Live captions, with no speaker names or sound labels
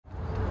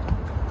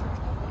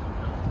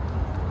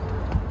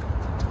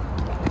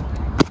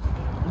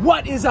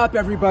What is up,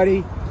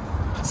 everybody?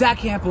 Zack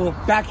Hample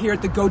back here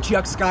at the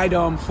Gocheok Sky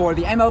Dome for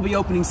the MLB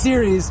opening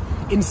series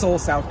in Seoul,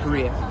 South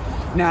Korea.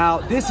 Now,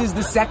 this is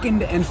the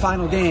second and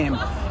final game,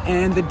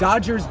 and the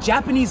Dodgers'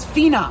 Japanese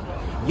phenom,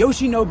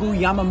 Yoshinobu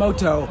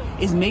Yamamoto,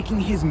 is making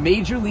his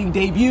major league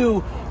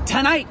debut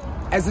tonight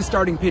as the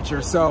starting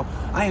pitcher. So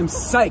I am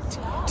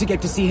psyched to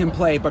get to see him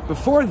play. But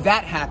before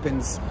that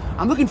happens,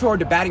 I'm looking forward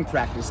to batting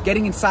practice,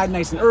 getting inside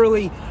nice and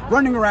early,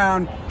 running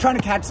around, trying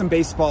to catch some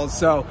baseballs.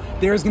 So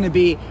there's going to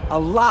be a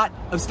lot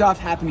of stuff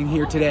happening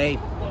here today.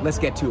 Let's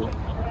get to it.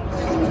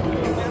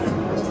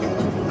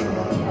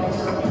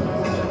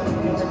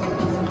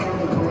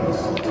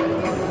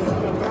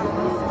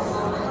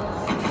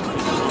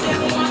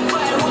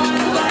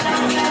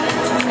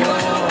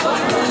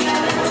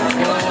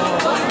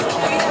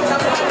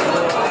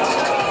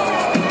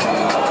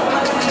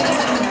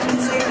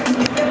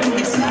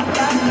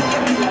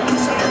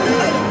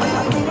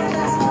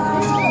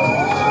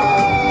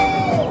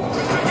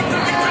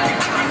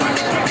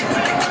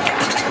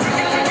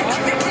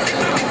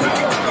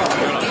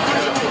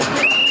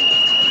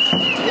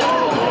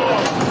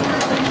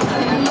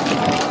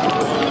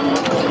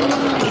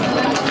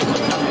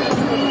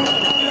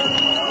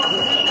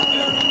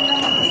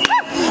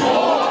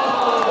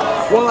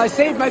 Well, I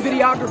saved my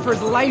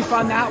videographer's life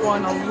on that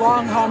one. A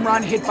long home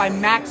run hit by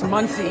Max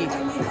Muncy.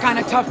 Kind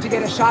of tough to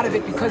get a shot of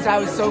it because I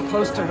was so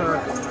close to her.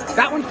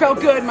 That one felt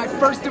good, my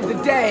first of the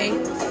day.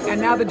 And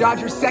now the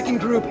Dodgers' second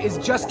group is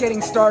just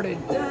getting started.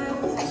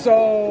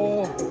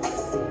 So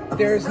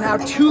there's now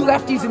two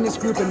lefties in this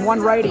group and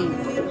one righty.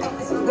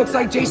 Looks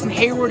like Jason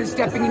Hayward is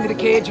stepping into the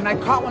cage, and I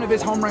caught one of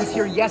his home runs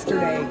here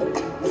yesterday.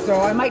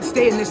 So I might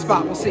stay in this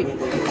spot, we'll see.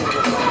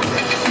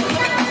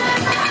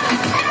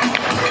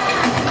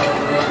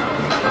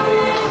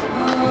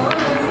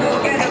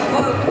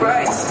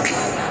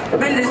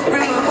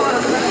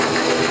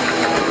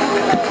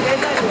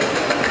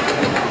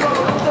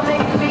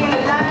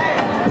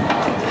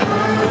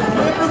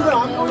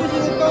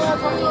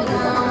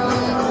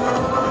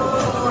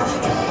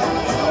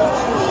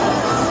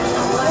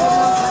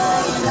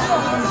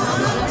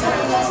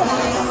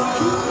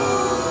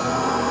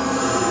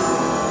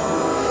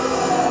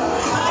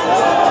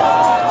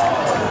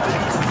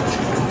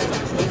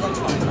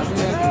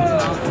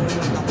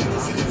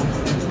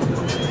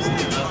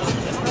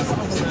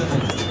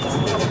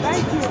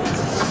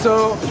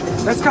 So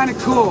that's kind of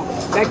cool.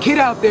 That kid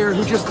out there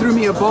who just threw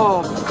me a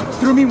ball,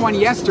 threw me one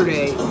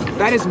yesterday.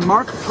 That is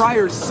Mark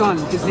Pryor's son.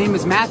 His name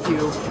is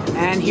Matthew,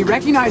 and he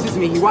recognizes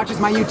me. He watches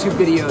my YouTube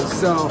videos,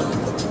 so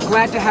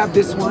glad to have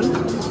this one.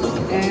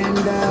 And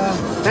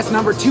that's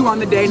number 2 on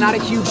the day, not a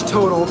huge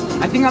total.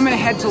 I think I'm gonna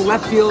head to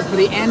left field for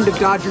the end of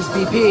Dodgers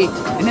BP,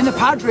 and then the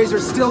Padres are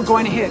still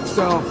going to hit,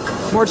 so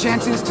more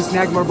chances to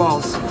snag more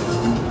balls.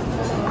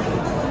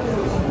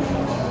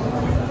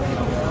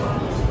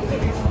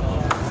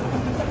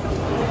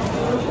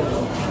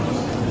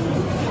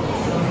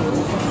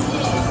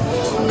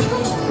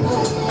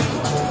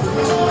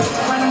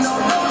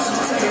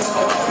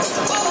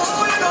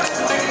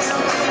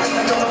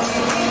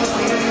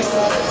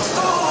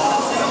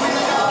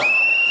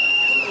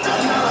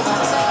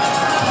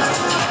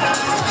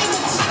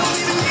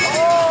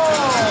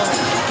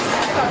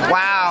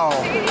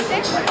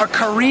 A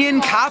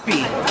Korean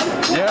copy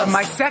of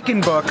my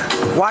second book,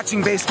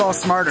 Watching Baseball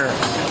Smarter.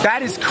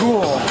 That is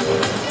cool.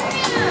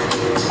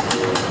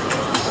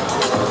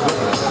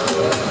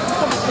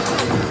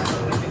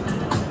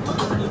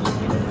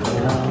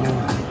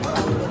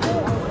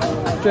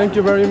 Thank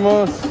you very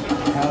much.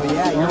 Hell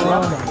yeah, you're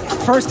welcome.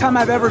 First time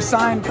I've ever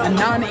signed a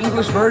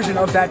non-English version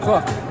of that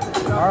book.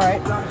 All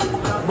right.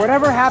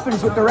 Whatever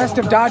happens with the rest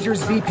of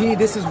Dodgers VP,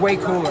 this is way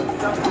cooler.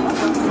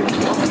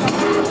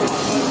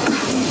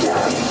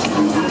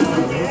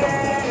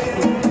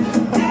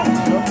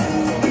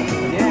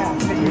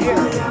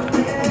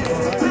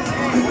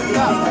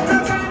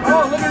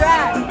 Oh, look at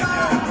that!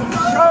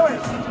 Show it!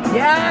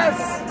 Yes!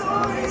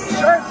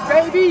 Shirts,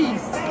 baby!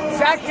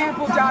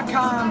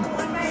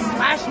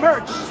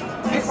 ZackHample.com/merch.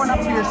 Pick one up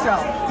for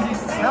yourself.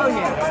 Hell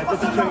yeah!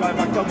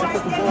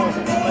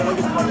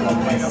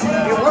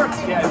 It works.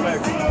 Yeah, it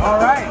works. All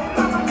right.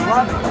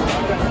 Love it.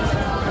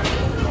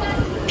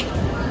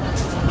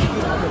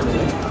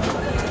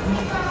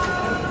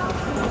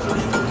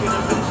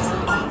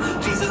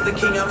 The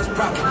king of his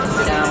prophet.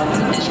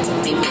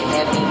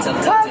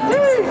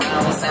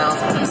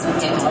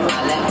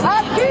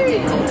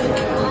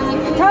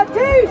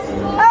 Tatis!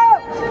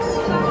 Out!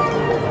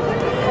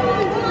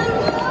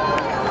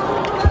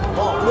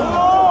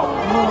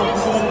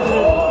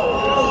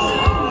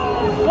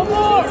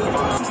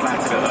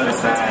 Slide to the other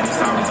side,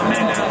 it's always a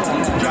man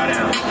down. Draw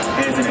down,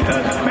 hands in the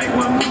other, make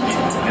one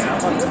move,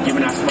 now.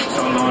 Giving out smoke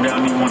so long, they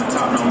don't even want to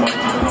talk no more.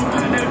 I'm gonna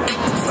put that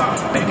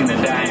stop. Baking the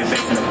die,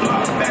 invest in the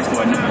block. Fast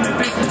forward now,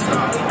 invest in the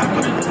stock. I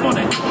put it on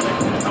that.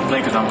 I'm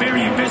playing cause I'm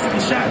very invested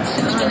in shots.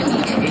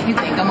 If you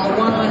think I'm a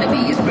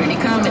wannabe, it's pretty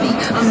comedy.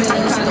 I'm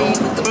melancholy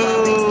with the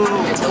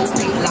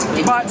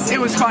But it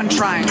was fun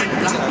trying.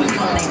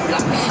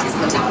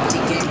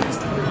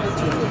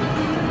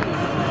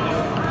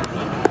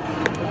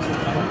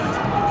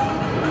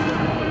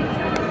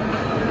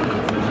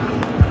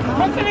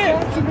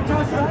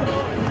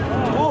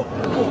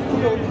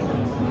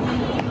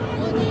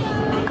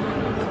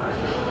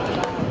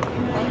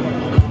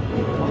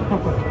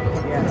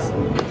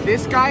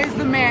 This guy is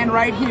the man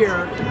right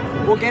here.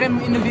 We'll get him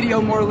in the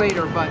video more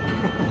later, but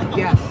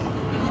yes.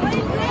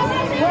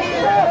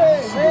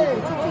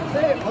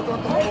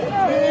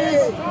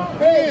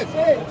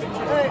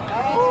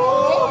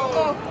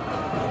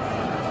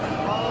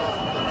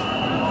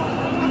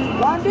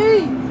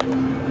 Wandy,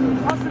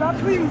 toss it up,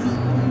 please.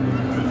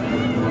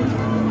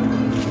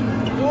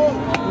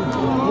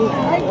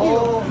 Thank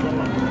you.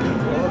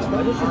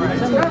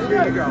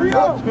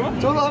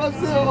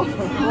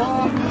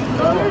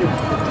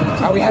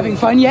 Are we having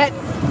fun yet?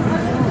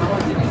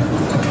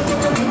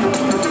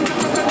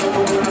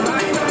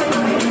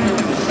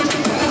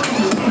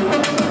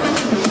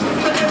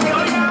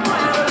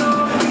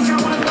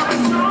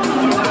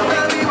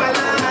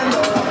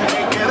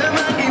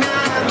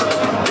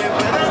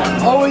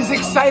 Always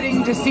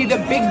exciting to see the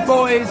big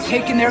boys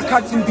taking their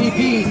cuts in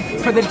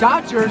BP. For the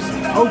Dodgers,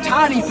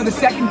 Ohtani for the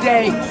second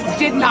day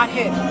did not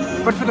hit.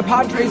 But for the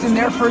Padres in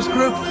their first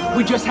group,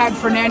 we just had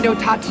Fernando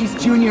Tatis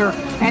Jr.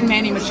 and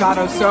Manny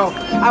Machado. So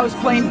I was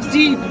playing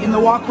deep in the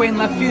walkway in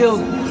left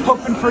field,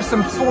 hoping for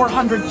some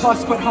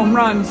 400+ foot home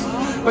runs,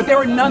 but there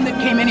were none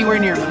that came anywhere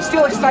near me.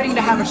 Still exciting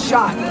to have a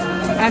shot.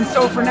 And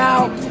so for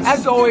now,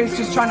 as always,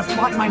 just trying to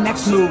plot my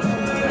next move.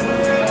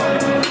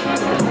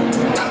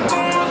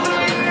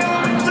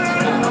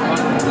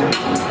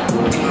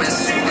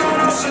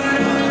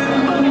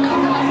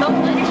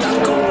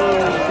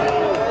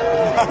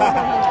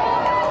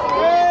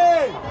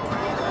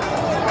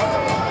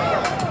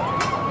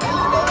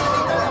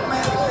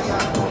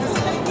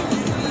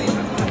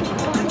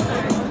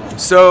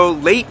 So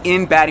late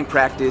in batting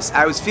practice,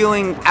 I was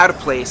feeling out of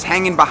place,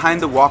 hanging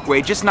behind the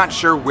walkway, just not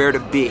sure where to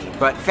be.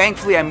 But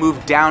thankfully I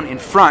moved down in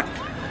front,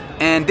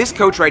 and this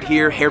coach right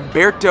here,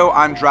 Herberto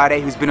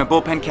Andrade, who's been a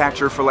bullpen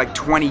catcher for like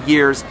 20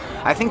 years,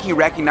 I think he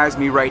recognized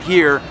me right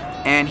here,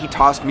 and he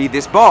tossed me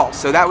this ball.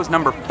 So that was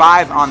number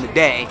 5 on the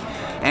day,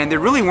 and there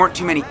really weren't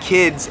too many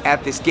kids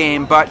at this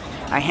game, but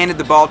I handed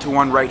the ball to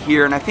one right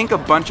here, and I think a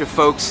bunch of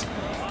folks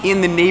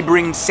in the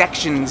neighboring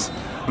sections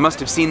must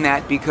have seen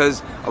that,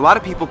 because a lot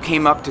of people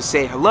came up to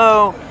say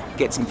hello,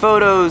 get some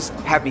photos,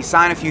 have me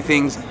sign a few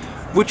things,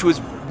 which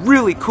was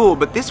really cool.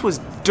 But this was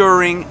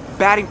during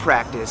batting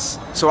practice,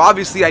 so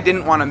obviously I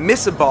didn't want to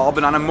miss a ball,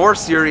 but on a more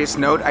serious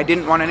note, I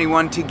didn't want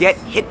anyone to get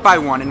hit by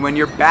one, and when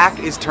your back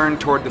is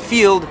turned toward the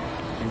field,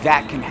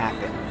 that can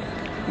happen.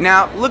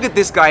 Now look at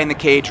this guy in the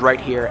cage right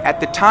here. At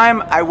the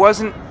time I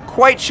wasn't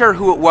quite sure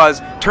who it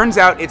was. Turns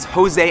out it's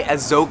Jose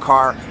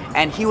Azocar,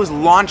 and he was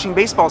launching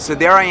baseball. So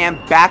there I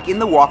am back in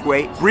the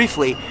walkway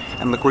briefly,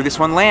 and look where this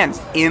one lands,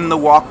 in the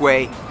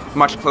walkway,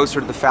 much closer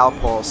to the foul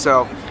pole.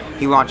 So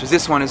he launches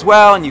this one as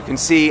well, and you can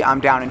see I'm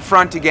down in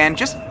front again,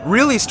 just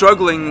really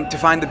struggling to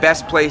find the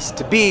best place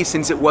to be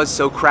since it was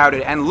so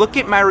crowded. And look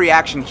at my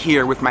reaction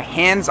here with my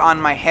hands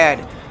on my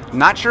head.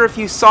 Not sure if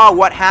you saw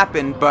what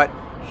happened, but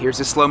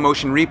here's a slow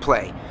motion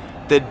replay.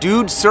 The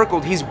dude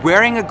circled, he's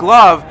wearing a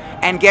glove,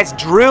 and gets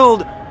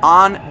drilled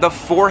on the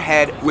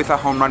forehead with a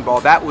home run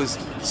ball. That was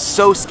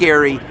so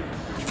scary.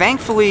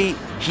 Thankfully,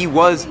 he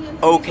was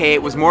okay.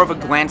 It was more of a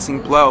glancing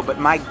blow, but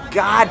my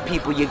God,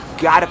 people, you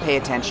gotta pay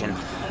attention.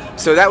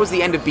 So that was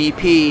the end of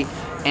BP,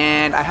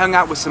 and I hung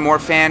out with some more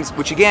fans,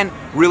 which again,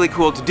 really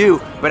cool to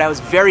do, but I was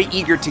very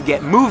eager to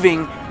get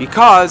moving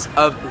because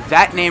of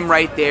that name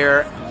right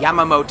there,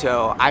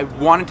 Yamamoto. I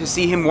wanted to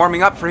see him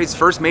warming up for his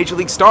first major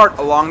league start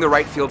along the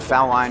right field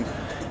foul line,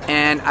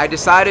 and I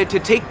decided to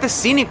take the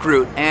scenic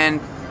route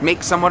and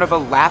make somewhat of a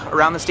lap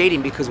around the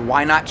stadium, because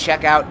why not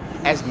check out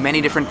as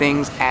many different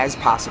things as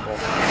possible.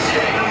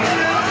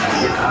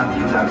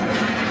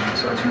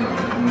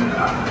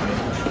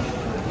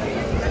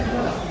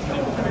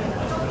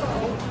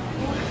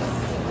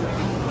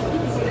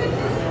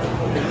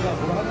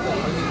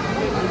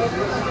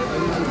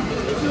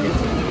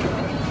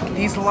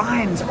 These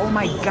lines, oh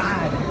my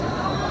God.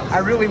 I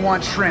really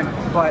want shrimp,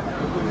 but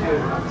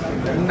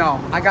no,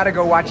 I gotta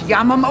go watch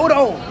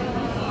Yamamoto.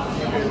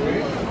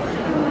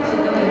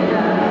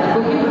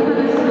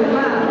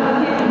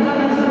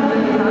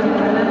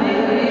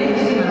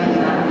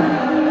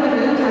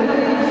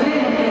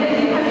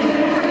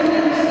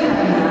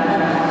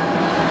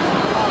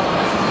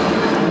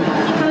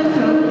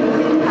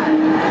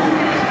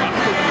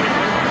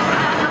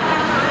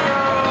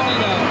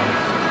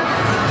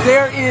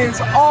 There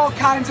is all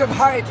kinds of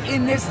hype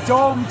in this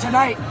dome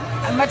tonight,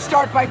 and let's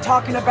start by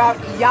talking about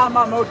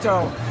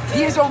Yamamoto.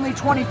 He is only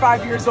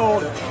 25 years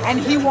old, and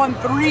he won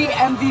 3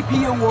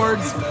 MVP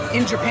awards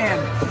in Japan,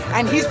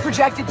 and he's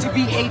projected to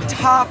be a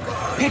top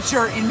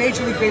pitcher in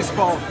Major League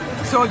Baseball.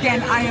 So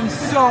again, I am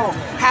so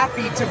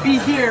happy to be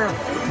here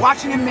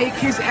watching him make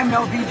his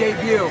MLB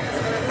debut.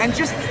 And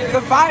just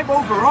the vibe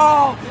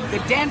overall, the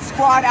dance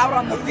squad out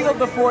on the field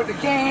before the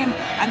game,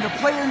 and the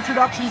player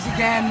introductions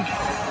again.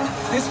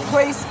 This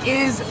place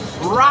is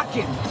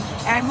rocking.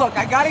 And look,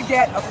 I gotta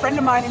get a friend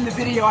of mine in the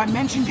video. I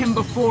mentioned him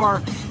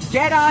before.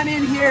 Get on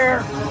in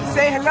here,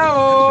 say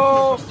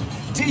hello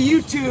to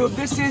YouTube.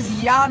 This is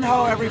Yeon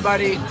Ho,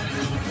 everybody.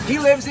 He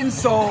lives in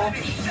Seoul.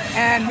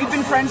 and we've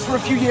been friends for a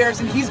few years,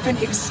 and he's been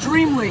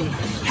extremely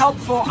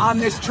helpful on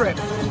this trip.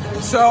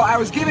 So I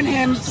was giving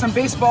him some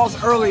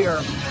baseballs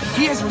earlier.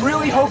 He is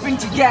really hoping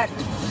to get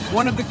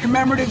one of the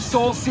commemorative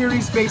Seoul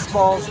Series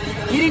baseballs.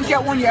 He didn't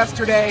get one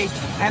yesterday,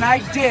 and I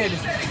did.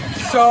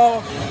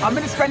 So I'm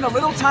gonna spend a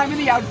little time in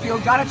the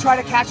outfield, gotta try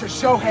to catch a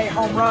Shohei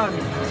home run.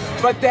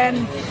 But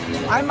then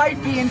I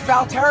might be in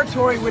foul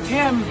territory with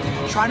him,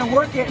 trying to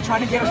work it,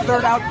 trying to get a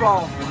third out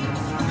ball.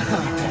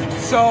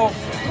 So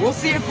we'll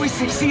see if we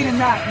succeed in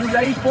that. You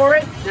ready for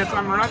it? Yes,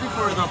 I'm ready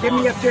for it. Give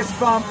me a fist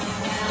bump.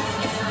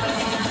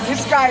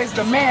 This guy is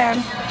the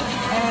man.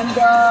 And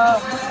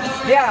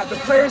yeah, the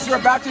players are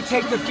about to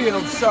take the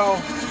field. So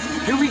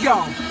here we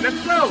go.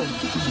 Let's go.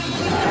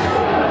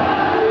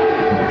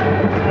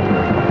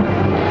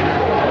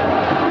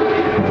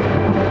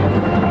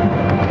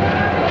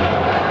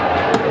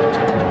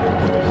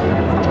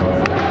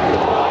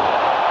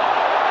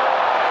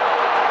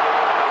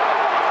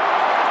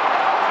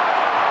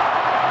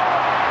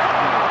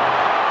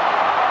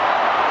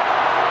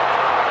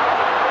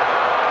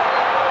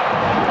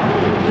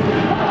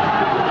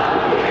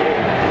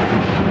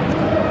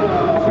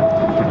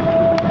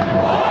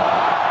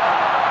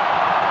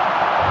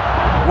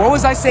 What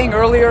was I saying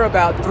earlier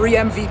about 3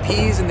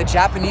 MVPs in the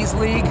Japanese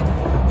league?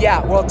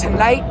 Yeah, well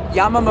tonight,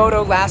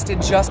 Yamamoto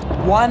lasted just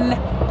 1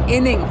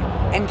 inning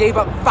and gave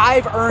up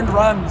 5 earned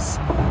runs.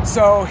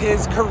 So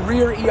his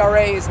career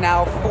ERA is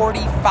now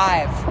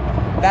 45.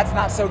 That's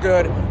not so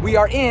good. We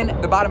are in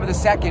the bottom of the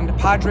second.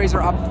 Padres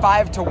are up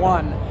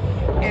 5-1.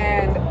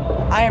 And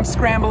I am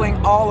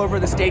scrambling all over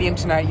the stadium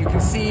tonight. You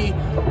can see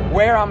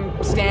where I'm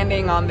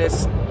standing on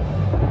this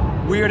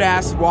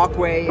weird-ass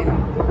walkway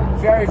in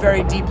very,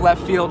 very deep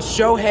left field.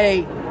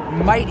 Shohei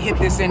might hit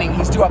this inning.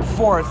 He's due up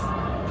 4th,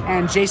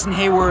 and Jason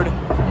Hayward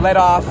led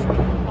off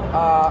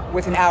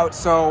with an out,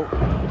 so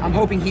I'm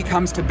hoping he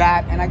comes to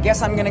bat, and I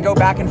guess I'm gonna go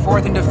back and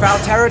forth into foul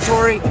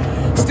territory.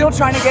 Still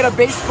trying to get a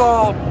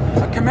baseball,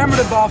 a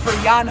commemorative ball for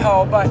Yeon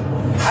Ho, but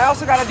I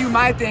also gotta do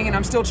my thing, and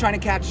I'm still trying to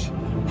catch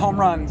home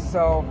runs,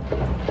 so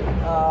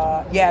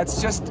yeah, it's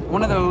just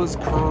one of those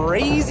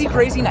crazy,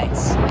 crazy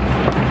nights.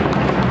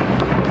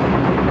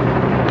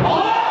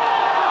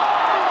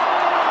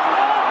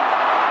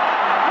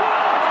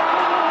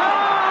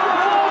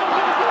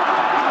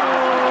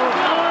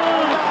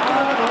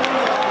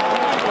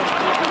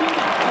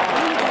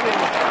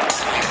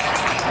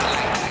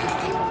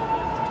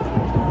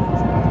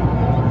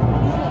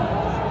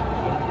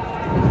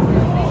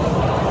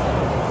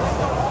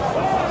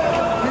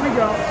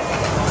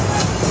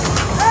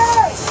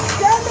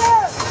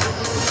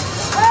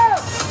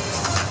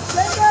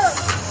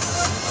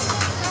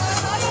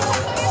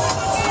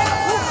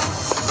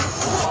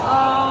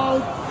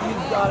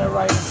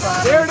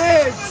 There it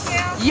is!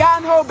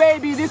 Yeon Ho,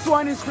 baby, this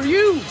one is for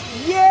you!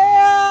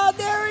 Yeah!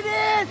 There it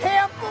is!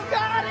 Hample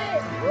got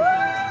it!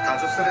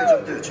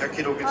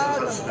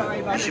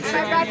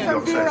 I got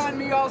some beer on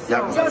me also.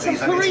 got some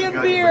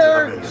Korean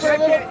beer for a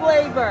little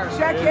flavor.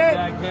 Check it!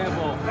 Zack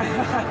Hample.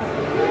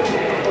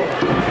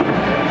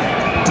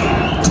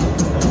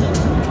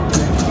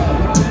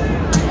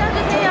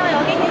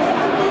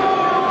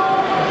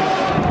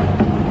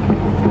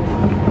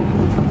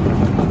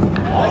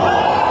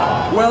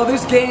 Well,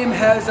 this game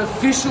has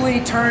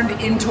officially turned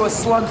into a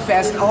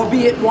slugfest,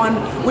 albeit one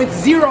with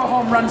 0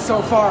 home runs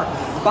so far.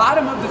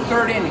 Bottom of the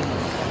 3rd inning.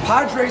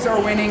 Padres are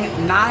winning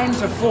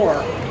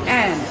 9-4,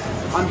 and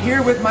I'm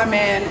here with my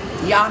man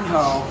Yeon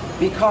Ho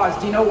because,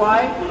 do you know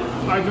why?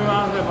 I do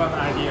not have an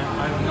idea.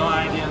 I have no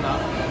idea now.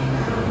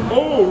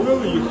 Oh,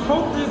 really? You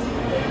hope this?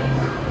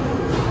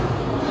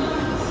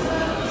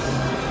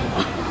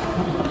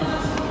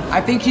 I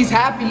think he's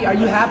happy. Are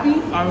you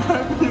happy? I'm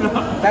happy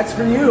now. That's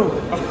for you.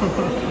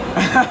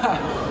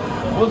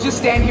 We'll just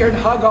stand here and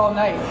hug all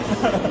night.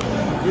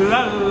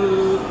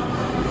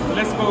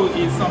 Let's go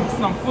eat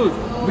some food.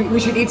 We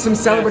should eat some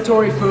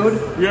celebratory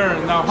food. We are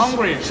now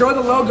hungry. Show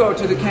the logo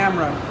to the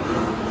camera.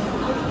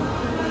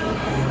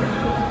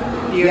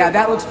 Yeah,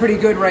 that looks pretty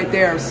good right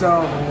there.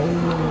 So,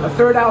 a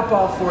 3rd out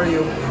ball for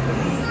you.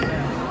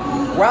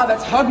 Wow,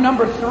 that's hug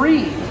number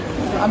 3.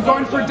 I'm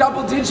going for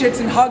double digits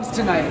in hugs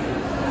tonight.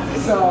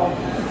 So,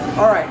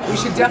 all right, we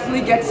should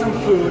definitely get some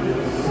food.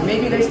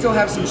 Maybe they still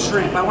have some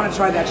shrimp. I want to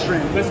try that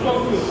shrimp. Let's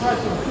go try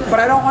some shrimp. But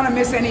I don't want to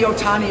miss any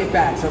Ohtani at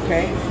bats,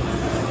 okay?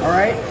 All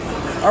right?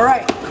 All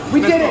right,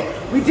 we did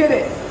it. We did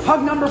it.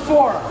 Hug number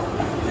 4.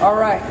 All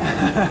right.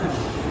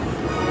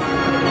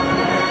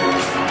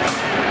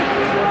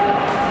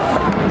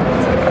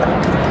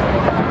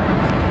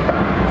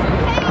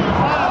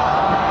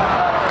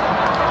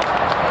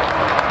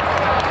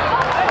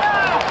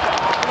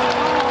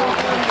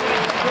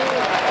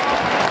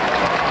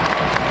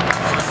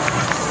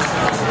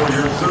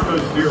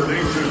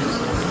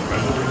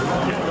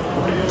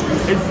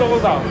 It's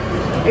sold out.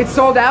 It's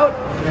sold out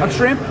of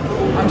shrimp?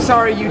 I'm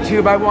sorry,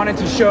 YouTube. I wanted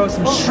to show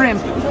some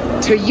shrimp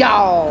to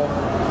y'all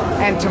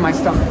and to my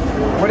stomach.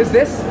 What is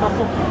this?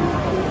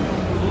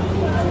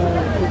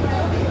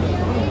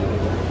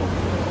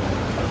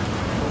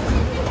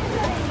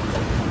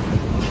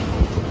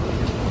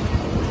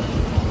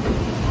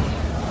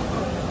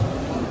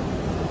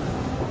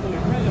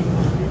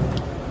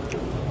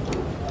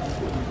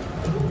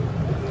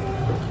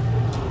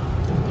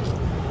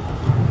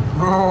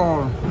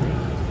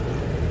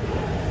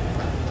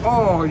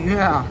 Oh,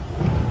 yeah.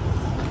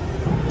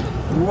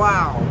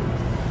 Wow.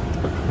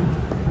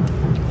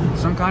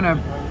 Some kind of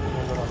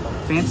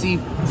fancy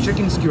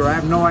chicken skewer, I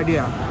have no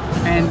idea.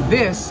 And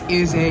this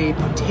is a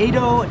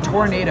potato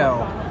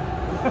tornado.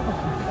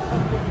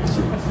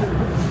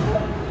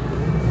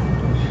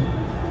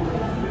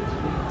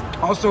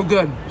 Also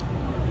good.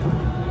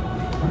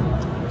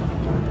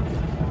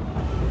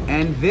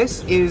 And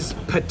this is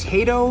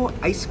potato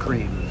ice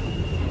cream.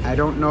 I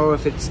don't know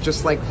if it's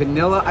just like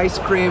vanilla ice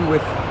cream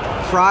with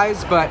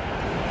fries, but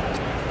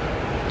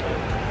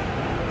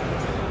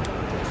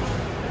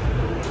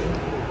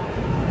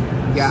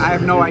yeah, I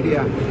have no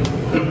idea.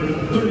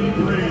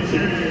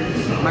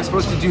 Am I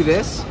supposed to do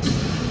this?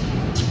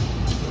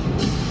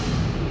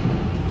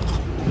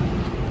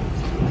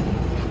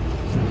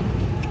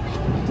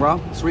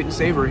 Well, sweet and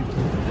savory.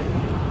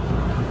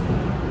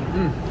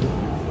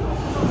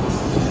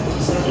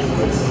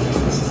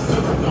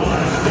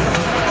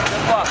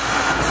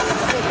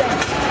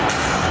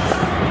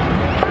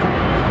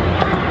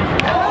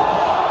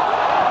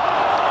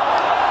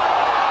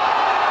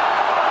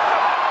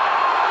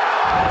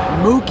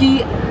 Mookie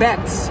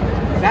Betts.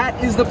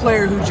 That is the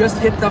player who just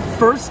hit the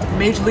first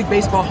Major League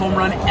Baseball home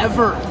run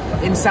ever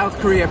in South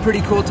Korea.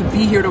 Pretty cool to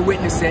be here to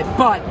witness it,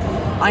 but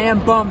I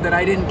am bummed that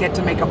I didn't get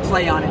to make a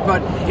play on it.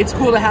 But it's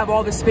cool to have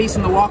all this space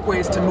in the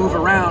walkways to move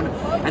around.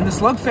 And the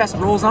slugfest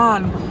rolls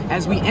on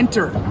as we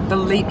enter the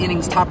late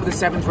innings, top of the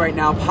 7th right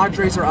now.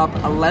 Padres are up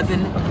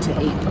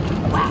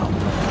 11-8. Wow.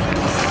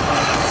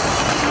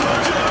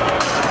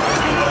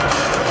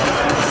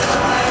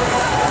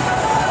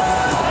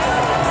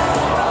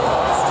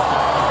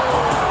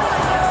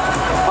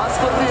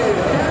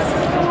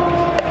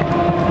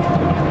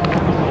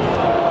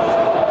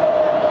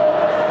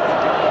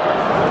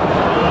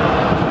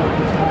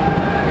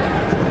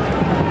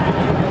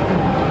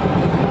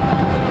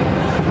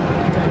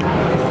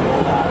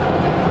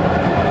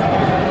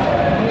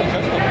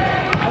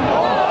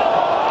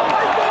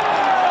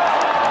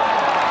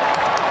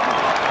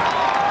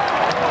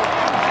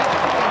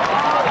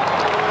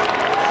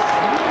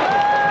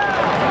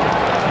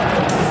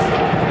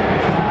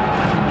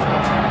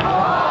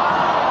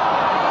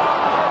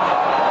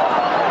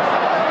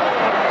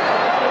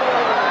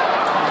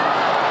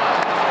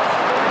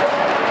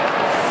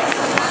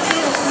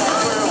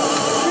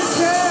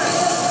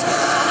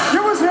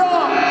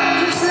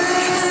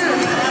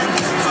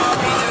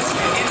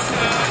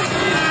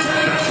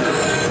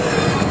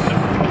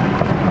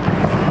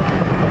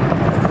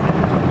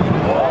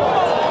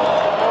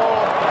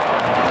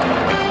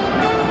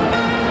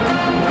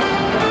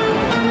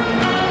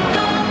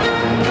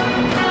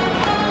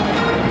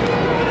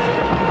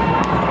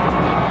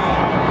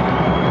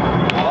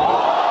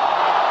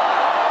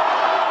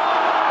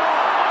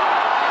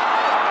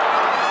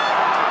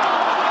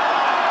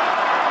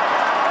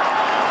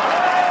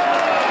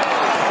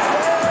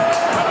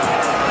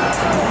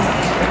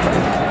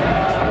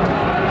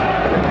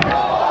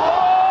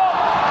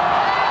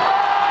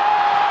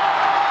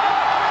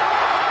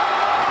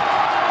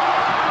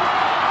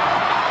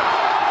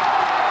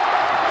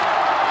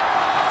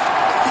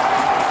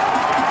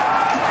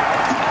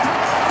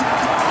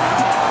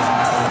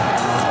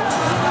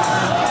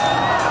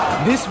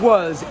 This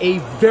was a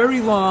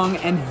very long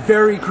and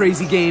very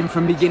crazy game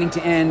from beginning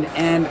to end,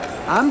 and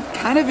I'm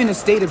kind of in a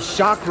state of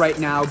shock right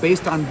now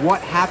based on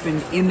what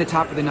happened in the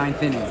top of the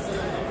 9th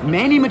inning.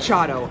 Manny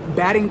Machado,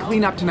 batting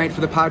cleanup tonight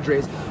for the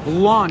Padres,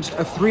 launched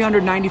a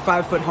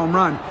 395-foot home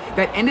run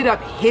that ended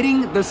up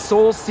hitting the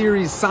Seoul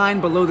Series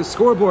sign below the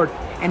scoreboard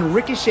and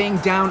ricocheting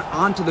down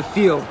onto the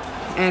field.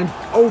 And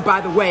oh,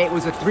 by the way, it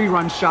was a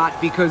 3-run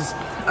shot because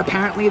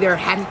apparently there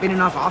hadn't been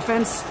enough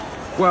offense.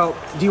 Well,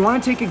 do you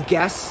want to take a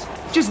guess?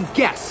 Just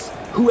guess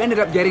who ended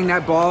up getting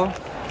that ball?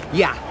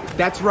 Yeah,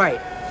 that's right,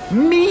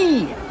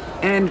 me!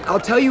 And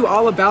I'll tell you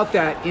all about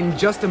that in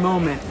just a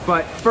moment,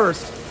 but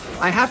first,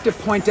 I have to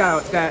point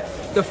out that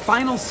the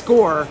final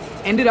score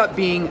ended up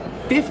being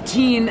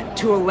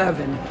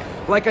 15-11.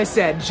 Like I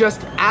said,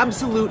 just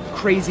absolute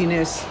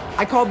craziness.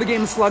 I called the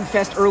game a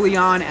slugfest early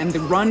on, and the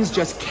runs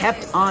just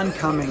kept on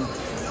coming.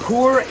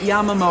 Poor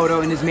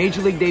Yamamoto in his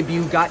Major League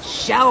debut got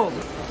shelled,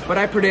 but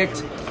I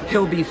predict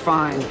he'll be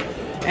fine.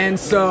 And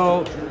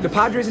so the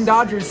Padres and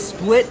Dodgers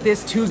split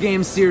this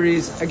 2-game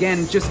series.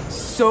 Again, just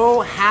so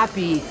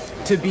happy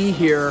to be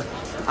here.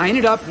 I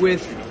ended up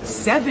with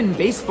 7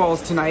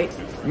 baseballs tonight,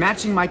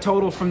 matching my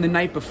total from the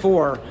night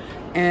before.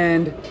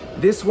 And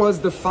this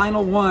was the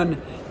final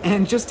one.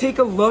 And just take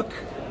a look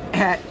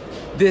at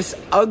this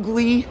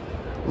ugly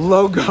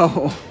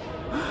logo.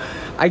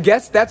 I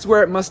guess that's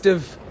where it must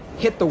have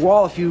hit the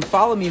wall. If you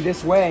follow me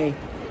this way,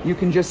 you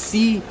can just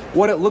see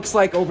what it looks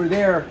like over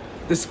there.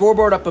 The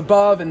scoreboard up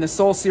above and the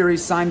Seoul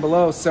Series sign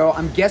below. So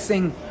I'm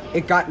guessing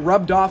it got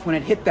rubbed off when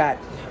it hit that.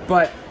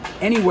 But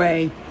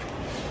anyway,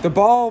 the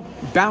ball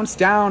bounced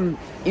down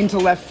into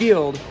left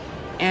field,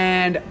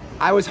 and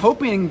I was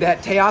hoping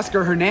that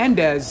Teoscar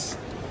Hernandez,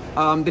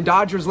 the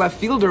Dodgers left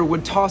fielder,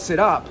 would toss it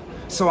up.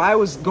 So I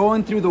was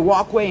going through the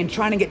walkway and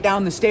trying to get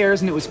down the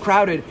stairs, and it was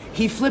crowded.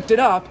 He flipped it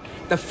up,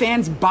 the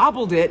fans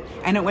bobbled it,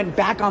 and it went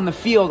back on the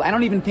field. I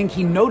don't even think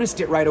he noticed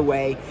it right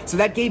away. So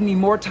that gave me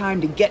more time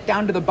to get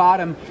down to the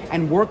bottom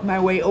and work my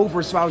way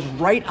over, so I was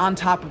right on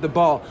top of the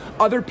ball.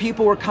 Other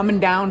people were coming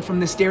down from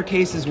the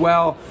staircase as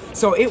well,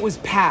 so it was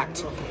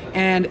packed.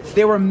 And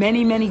there were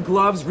many, many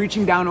gloves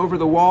reaching down over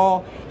the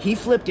wall. He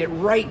flipped it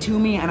right to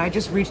me, and I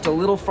just reached a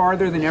little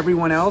farther than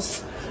everyone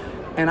else.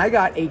 And I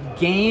got a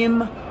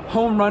game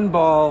home run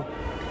ball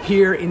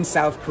here in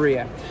South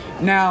Korea.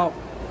 Now,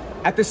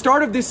 at the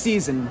start of this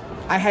season,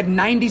 I had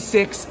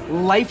 96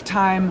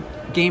 lifetime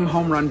game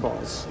home run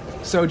balls.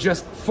 So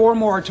just 4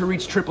 more to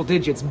reach triple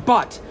digits.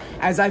 But,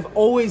 as I've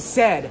always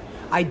said,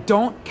 I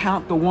don't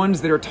count the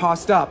ones that are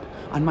tossed up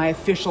on my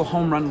official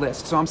home run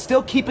list. So I'm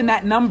still keeping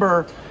that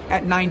number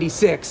at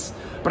 96,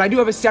 but I do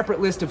have a separate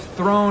list of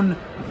thrown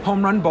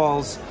home run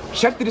balls.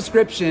 Check the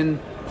description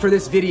for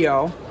this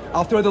video.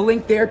 I'll throw the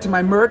link there to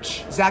my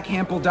merch,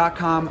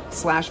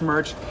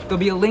 zackhample.com/merch. There'll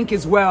be a link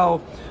as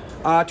well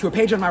to a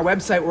page on my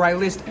website where I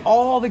list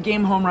all the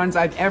game home runs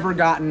I've ever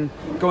gotten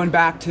going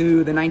back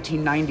to the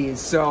 1990s.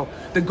 So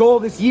the goal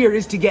this year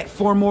is to get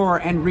 4 more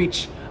and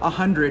reach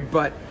 100,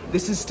 but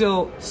this is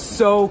still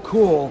so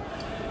cool.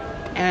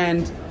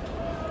 And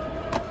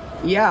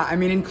yeah, I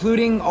mean,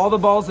 including all the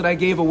balls that I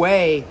gave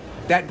away,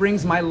 that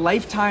brings my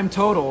lifetime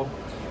total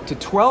to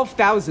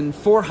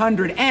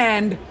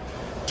 12,426.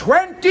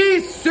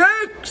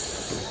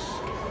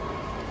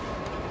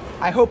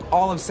 I hope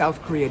all of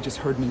South Korea just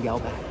heard me yell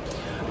that.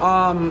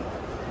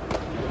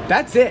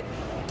 That's it.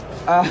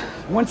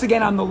 Once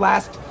again, I'm the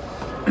last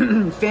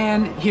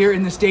fan here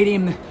in the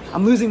stadium.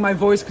 I'm losing my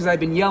voice because I've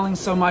been yelling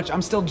so much.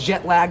 I'm still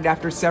jet lagged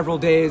after several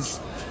days.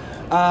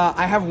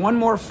 I have one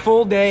more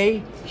full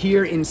day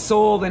here in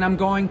Seoul, then I'm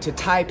going to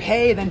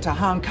Taipei, then to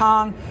Hong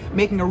Kong,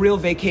 making a real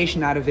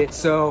vacation out of it.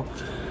 So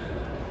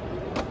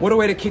what a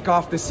way to kick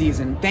off the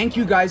season. Thank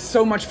you guys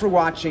so much for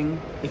watching.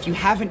 If you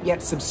haven't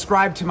yet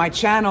subscribed to my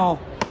channel,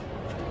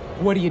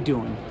 what are you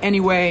doing?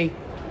 Anyway,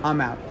 I'm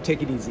out.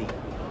 Take it easy.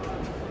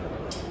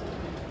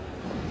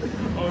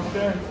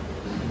 Okay.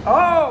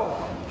 Oh,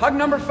 hug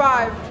number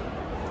 5.